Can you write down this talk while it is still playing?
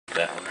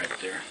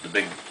there, the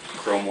big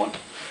chrome one.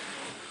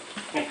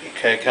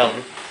 Okay,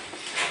 come.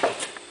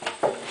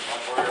 Watch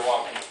where you're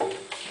walking.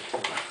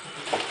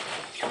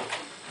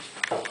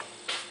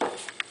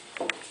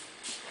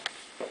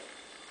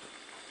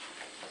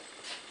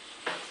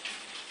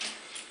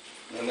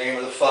 In the name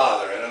of the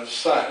Father, and of the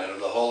Son, and of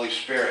the Holy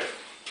Spirit.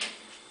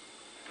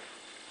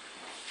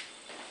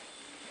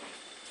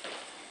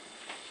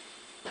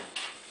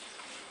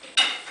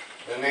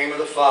 In the name of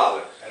the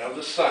Father, and of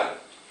the Son,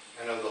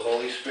 and of the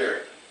Holy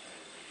Spirit.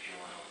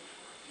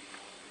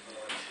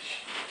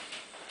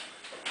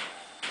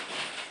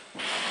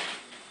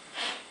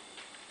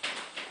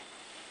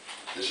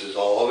 This is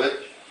all of it.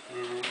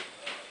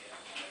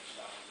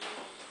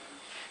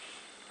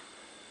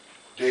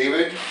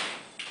 David,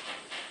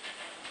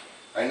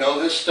 I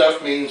know this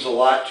stuff means a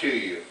lot to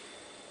you.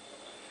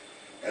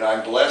 And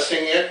I'm blessing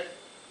it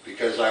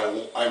because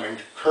I'm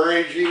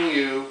encouraging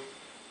you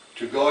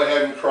to go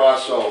ahead and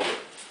cross over.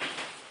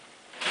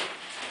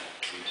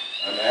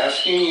 I'm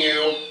asking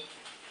you,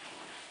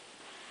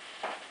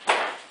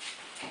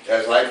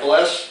 as I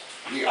bless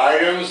the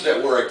items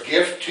that were a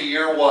gift to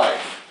your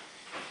wife,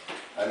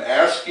 I'm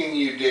asking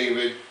you,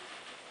 David,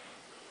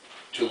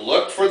 to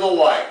look for the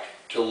light,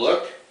 to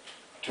look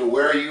to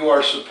where you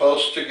are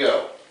supposed to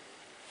go.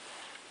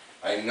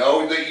 I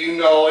know that you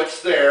know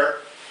it's there,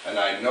 and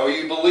I know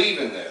you believe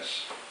in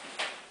this.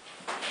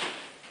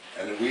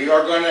 And we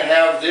are going to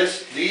have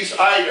these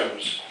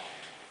items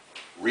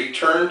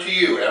returned to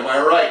you. Am I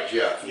right,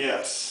 Jeff?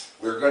 Yes.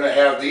 We're going to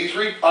have these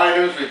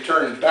items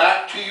returned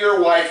back to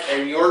your wife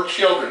and your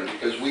children,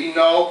 because we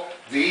know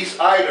these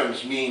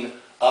items mean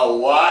a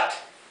lot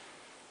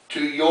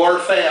to your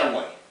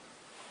family.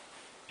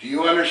 Do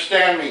you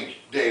understand me,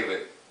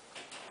 David?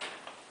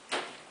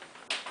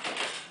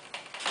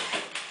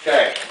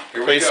 Okay,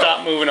 here we Please go.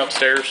 stop moving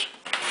upstairs.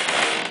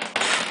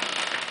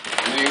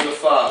 In the name of the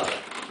Father,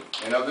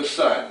 and of the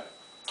Son,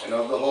 and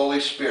of the Holy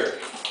Spirit.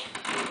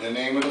 In the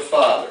name of the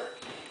Father,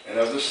 and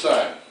of the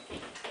Son,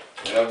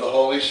 and of the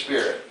Holy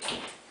Spirit.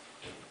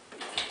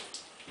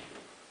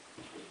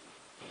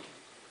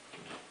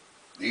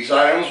 These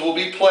items will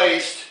be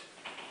placed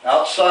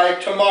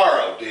outside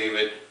tomorrow,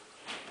 David.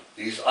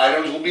 These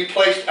items will be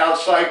placed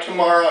outside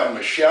tomorrow, and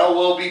Michelle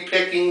will be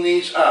picking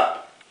these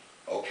up.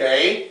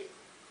 Okay?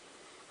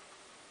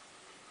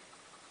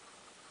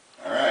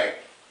 All right.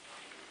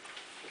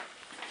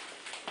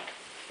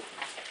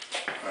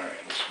 All right,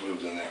 let's move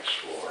to the next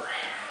floor.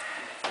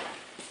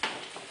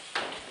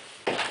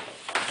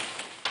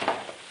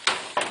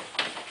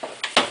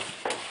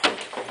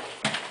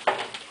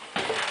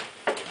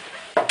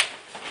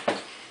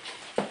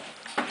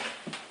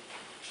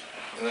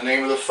 In the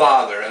name of the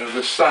Father, and of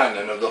the Son,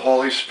 and of the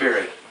Holy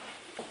Spirit.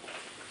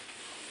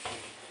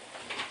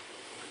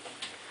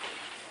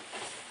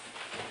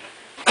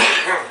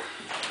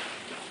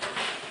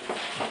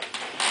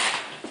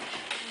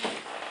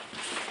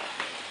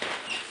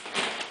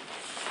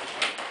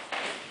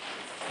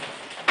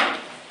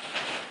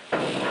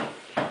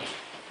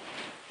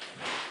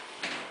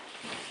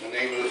 In the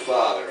name of the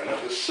Father, and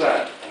of the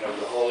Son, and of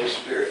the Holy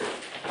Spirit.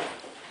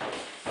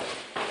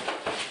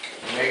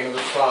 In the name of the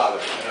Father,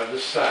 and of the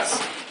Son,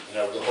 and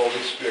of the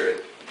Holy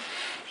Spirit.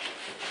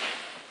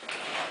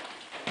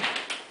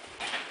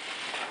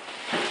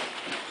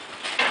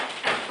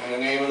 In the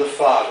name of the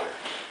Father,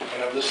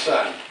 and of the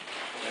Son,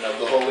 and of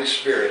the Holy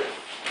Spirit.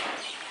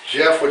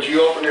 Jeff, would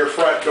you open your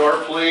front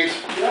door, please?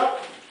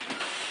 Yep.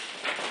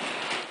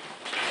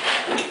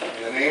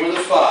 In the name of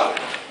the Father,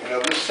 and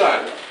of the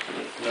Son,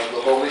 and of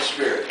the Holy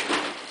Spirit.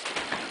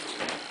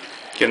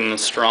 Getting a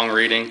strong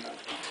reading.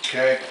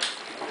 Okay?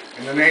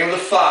 In the name of the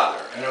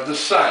Father, and of the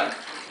Son,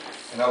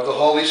 and of the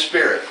Holy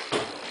Spirit.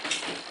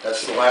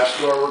 That's the last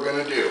door we're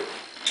going to do.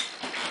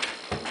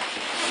 I'm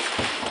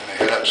going to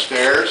head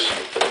upstairs.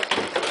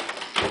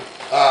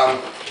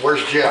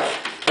 Where's Jeff?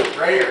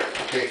 Right here.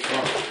 Okay, come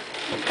on.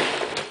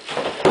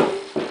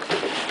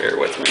 Bear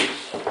with me.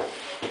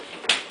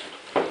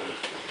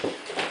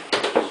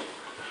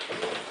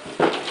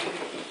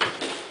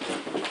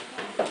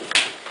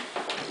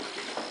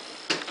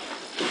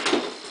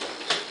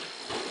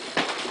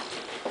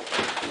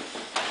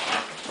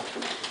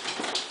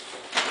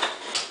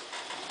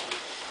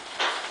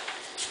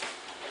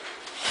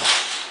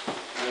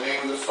 In the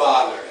name of the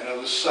Father, and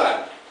of the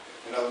Son,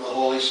 and of the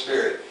Holy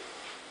Spirit.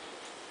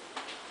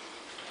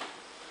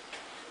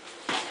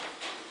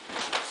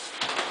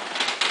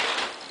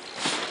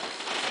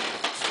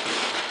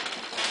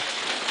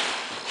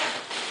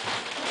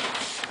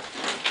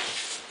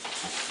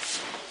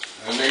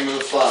 In the name of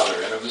the Father,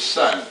 and of the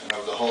Son, and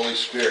of the Holy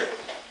Spirit.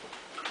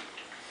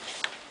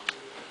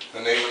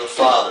 In the name of the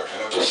Father,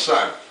 and of the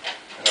Son,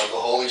 and of the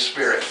Holy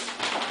Spirit.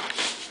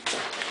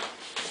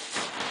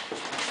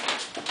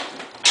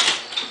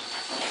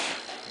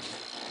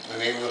 In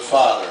the name of the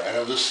Father, and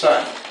of the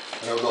Son,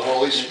 and of the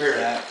Holy Spirit.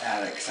 That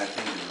Alex, I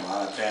think there's a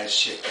lot of bad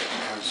shit that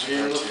comes In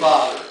the name from of the it.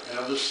 Father, and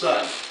of the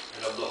Son,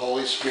 and of the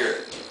Holy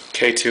Spirit.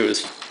 K2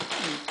 is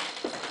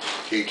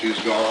K2's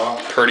going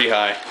off? pretty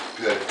high.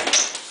 Good.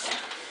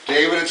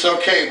 David, it's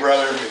okay,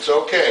 brother. It's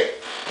okay.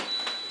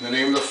 In the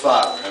name of the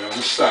Father, and of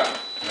the Son,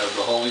 and of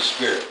the Holy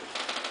Spirit.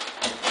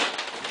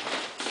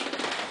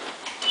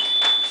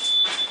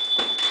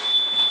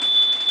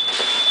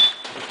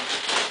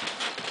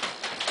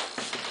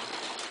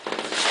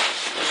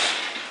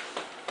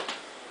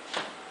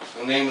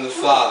 In the name of the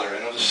Father,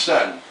 and of the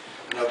Son,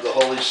 and of the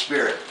Holy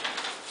Spirit.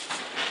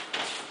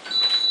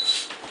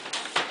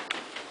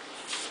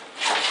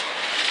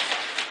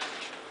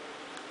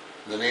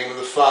 In the name of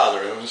the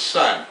Father, and of the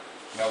Son,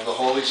 and of the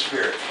Holy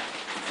Spirit.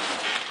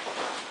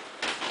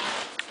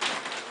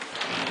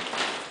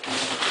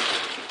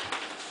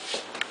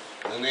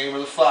 In the name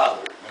of the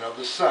Father, and of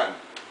the Son,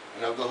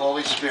 and of the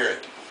Holy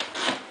Spirit.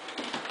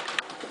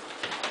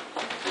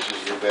 This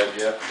is your bed,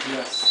 Jeff?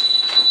 Yes.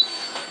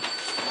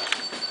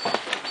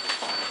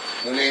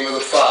 In the name of the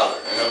Father,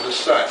 and of the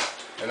Son,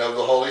 and of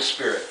the Holy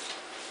Spirit.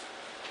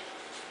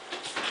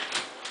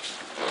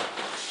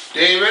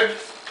 David,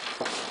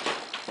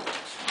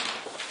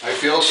 I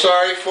feel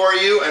sorry for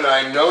you, and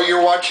I know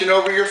you're watching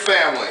over your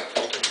family.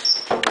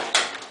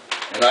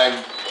 And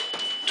I'm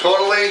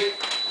totally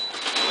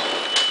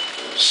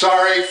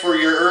sorry for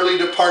your early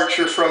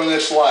departure from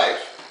this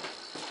life.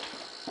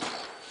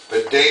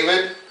 But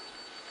David,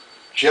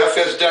 Jeff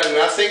has done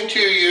nothing to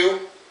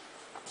you.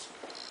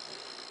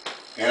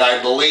 And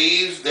I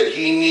believe that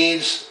he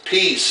needs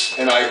peace,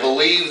 and I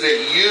believe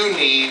that you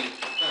need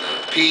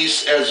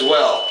peace as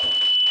well.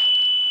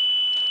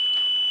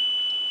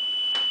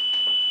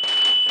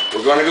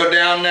 We're going to go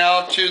down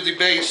now to the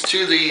base,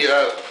 to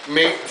the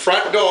main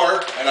front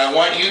door, and I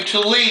want you to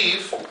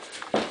leave,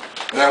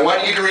 and I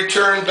want you to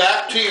return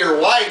back to your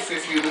wife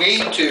if you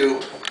need to.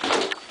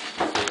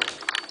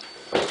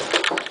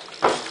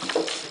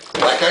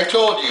 Like I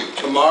told you,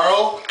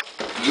 tomorrow,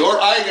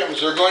 your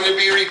items are going to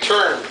be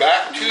returned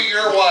back to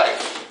your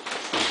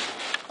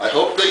wife. I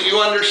hope that you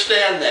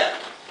understand that.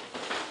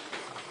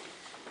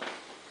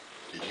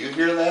 Did you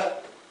hear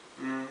that?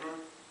 Mm-hmm.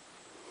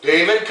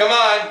 David, come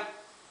on.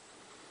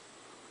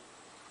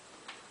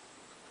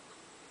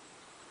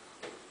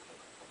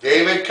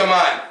 David, come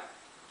on.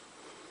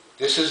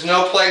 This is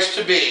no place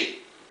to be.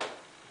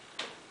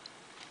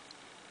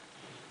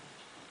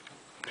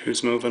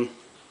 Who's moving?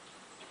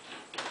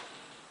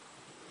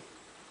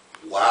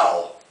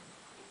 Wow.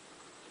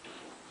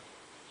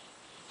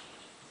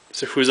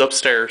 So who's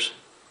upstairs?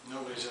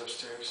 Nobody's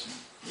upstairs.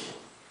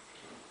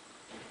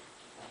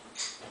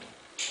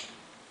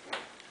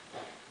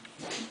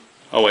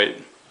 Oh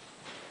wait.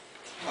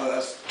 Oh,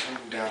 that's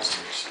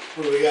downstairs.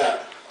 What do we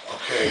got?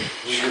 Okay,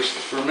 just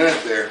for a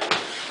minute there.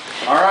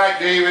 All right,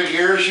 David,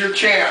 here's your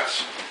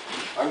chance.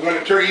 I'm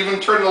going to even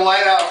turn the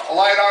light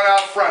on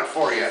out front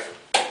for you.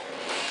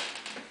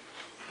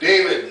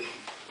 David,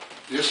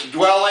 this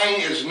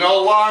dwelling is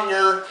no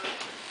longer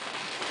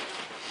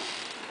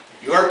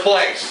your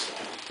place.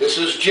 This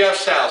is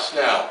Jeff's house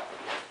now.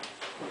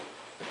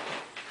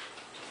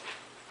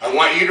 I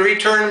want you to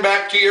return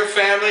back to your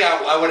family.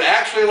 I would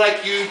actually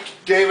like you,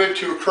 David,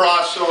 to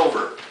cross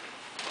over.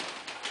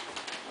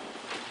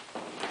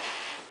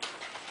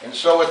 And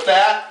so with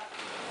that,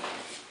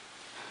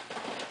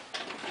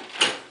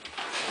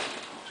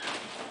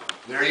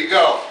 there you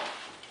go.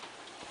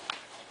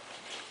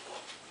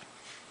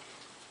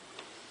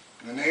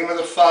 In the name of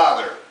the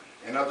Father,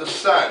 and of the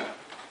Son,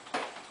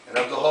 and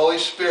of the Holy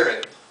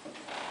Spirit.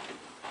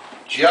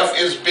 Jeff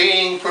is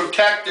being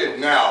protected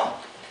now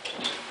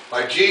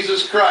by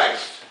Jesus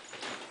Christ.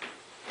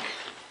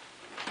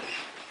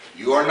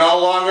 You are no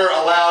longer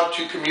allowed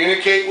to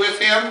communicate with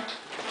him.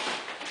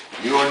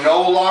 You are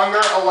no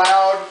longer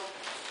allowed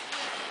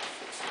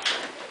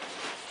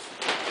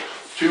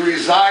to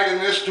reside in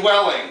this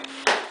dwelling.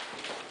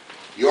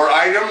 Your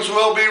items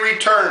will be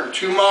returned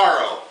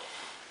tomorrow.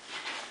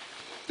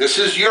 This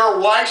is your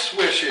wife's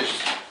wishes,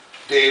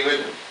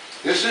 David.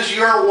 This is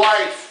your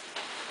wife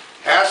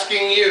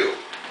asking you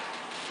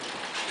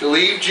to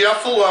leave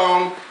Jeff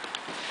alone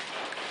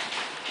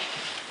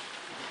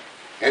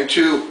and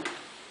to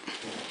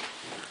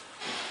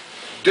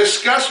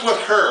discuss with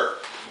her,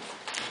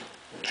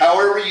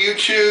 however you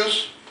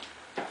choose,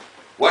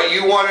 what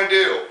you want to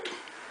do.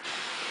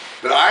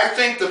 But I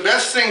think the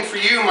best thing for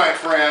you, my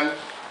friend,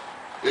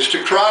 is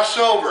to cross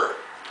over.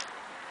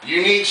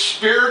 You need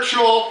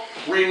spiritual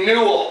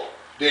renewal,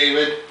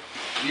 David.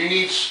 You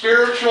need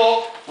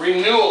spiritual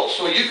renewal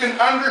so you can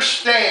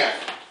understand.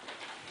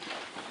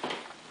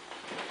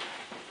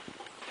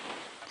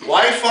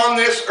 Life on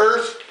this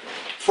earth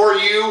for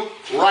you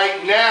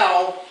right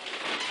now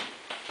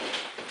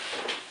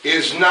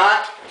is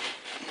not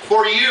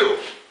for you.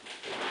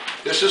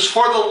 This is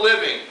for the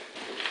living.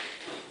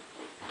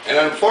 And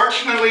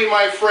unfortunately,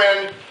 my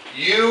friend,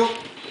 you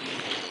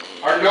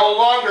are no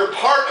longer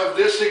part of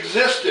this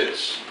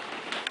existence.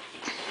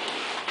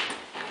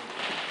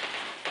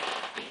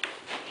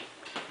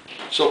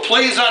 So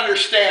please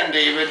understand,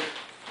 David.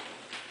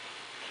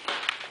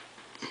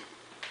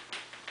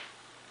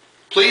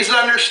 Please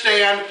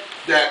understand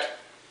that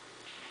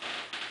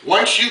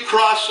once you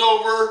cross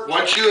over,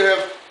 once you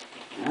have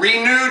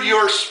renewed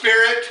your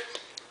spirit,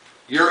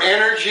 your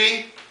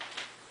energy,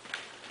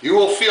 you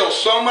will feel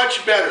so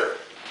much better.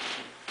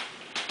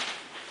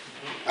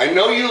 I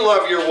know you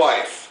love your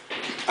wife.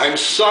 I'm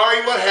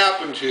sorry what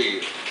happened to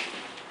you.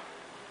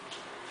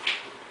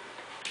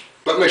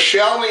 But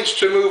Michelle needs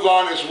to move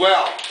on as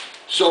well.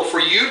 So for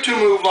you to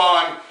move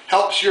on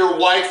helps your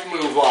wife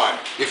move on.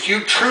 If you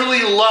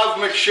truly love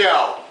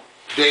Michelle,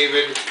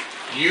 David,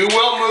 you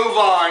will move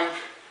on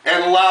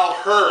and allow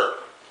her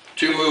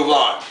to move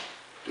on.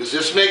 Does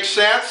this make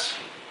sense?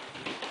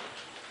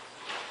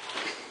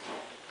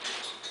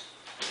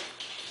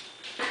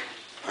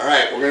 All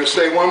right, we're going to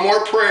say one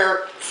more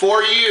prayer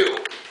for you,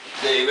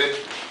 David.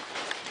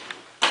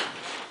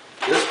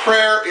 This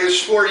prayer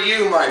is for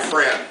you, my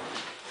friend.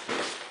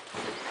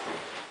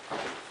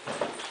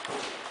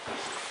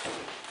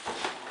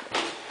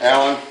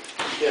 Alan,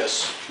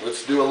 Yes.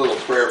 let's do a little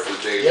prayer for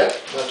David. Yep,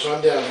 that's what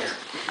I'm down here.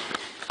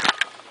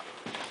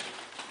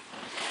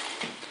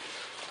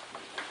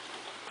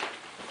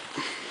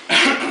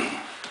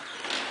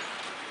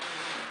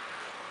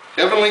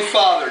 Heavenly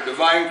Father,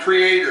 divine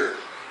creator,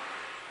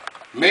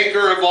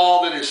 maker of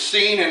all that is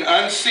seen and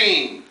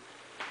unseen,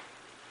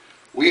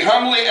 we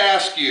humbly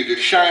ask you to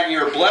shine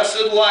your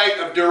blessed light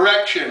of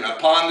direction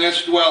upon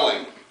this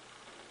dwelling.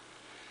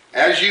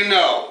 As you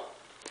know,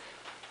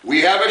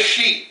 we have a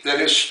sheep that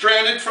is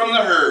stranded from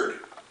the herd.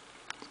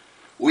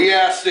 We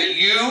ask that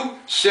you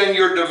send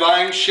your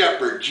divine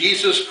shepherd,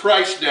 Jesus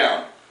Christ,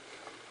 down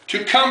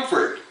to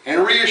comfort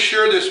and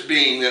reassure this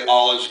being that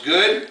all is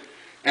good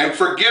and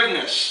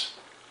forgiveness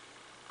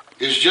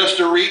is just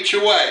a reach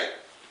away.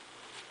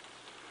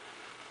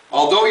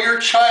 Although your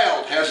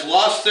child has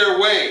lost their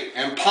way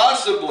and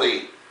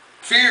possibly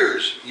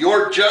fears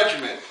your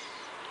judgment,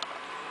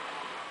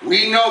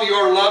 we know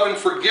your love and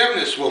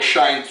forgiveness will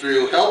shine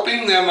through,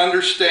 helping them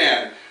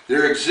understand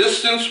their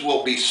existence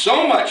will be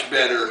so much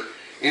better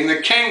in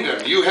the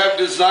kingdom you have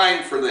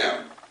designed for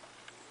them.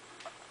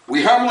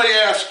 We humbly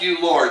ask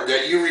you, Lord,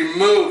 that you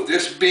remove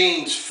this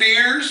being's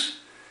fears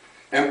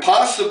and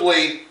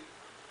possibly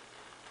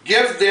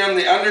give them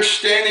the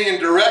understanding and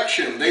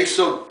direction they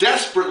so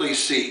desperately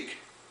seek.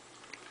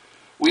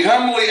 We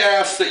humbly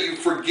ask that you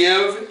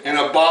forgive and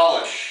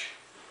abolish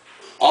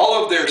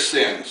all of their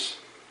sins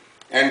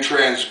and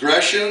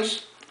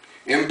transgressions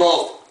in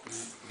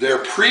both their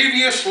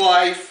previous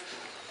life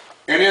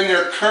and in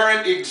their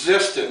current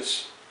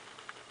existence.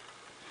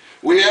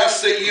 We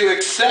ask that you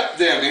accept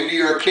them into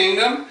your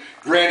kingdom,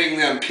 granting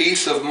them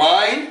peace of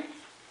mind,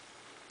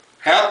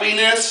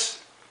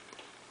 happiness,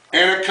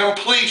 and a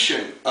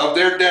completion of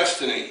their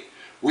destiny.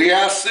 We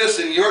ask this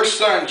in your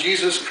Son,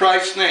 Jesus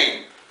Christ's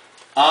name.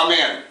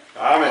 Amen.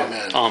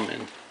 Amen.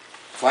 Amen.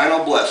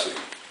 Final blessing.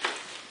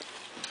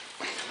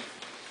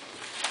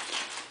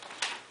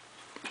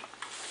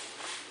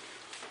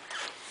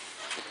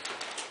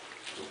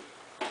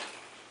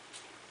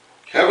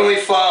 Heavenly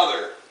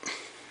Father,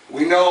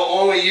 we know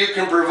only you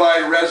can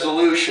provide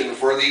resolution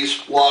for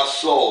these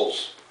lost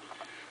souls.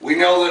 We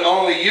know that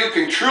only you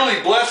can truly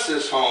bless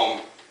this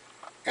home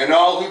and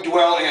all who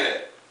dwell in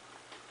it.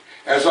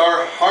 As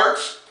our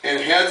hearts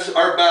and heads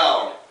are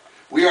bowed,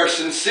 we are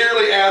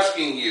sincerely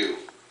asking you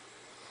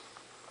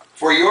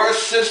for your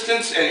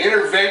assistance and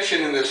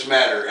intervention in this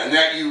matter, and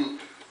that you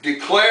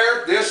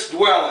declare this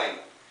dwelling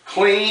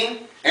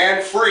clean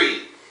and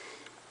free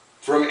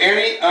from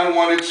any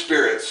unwanted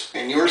spirits.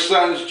 In your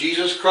Son's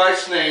Jesus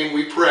Christ's name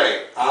we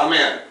pray.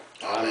 Amen.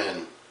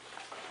 Amen.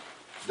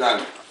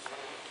 Done.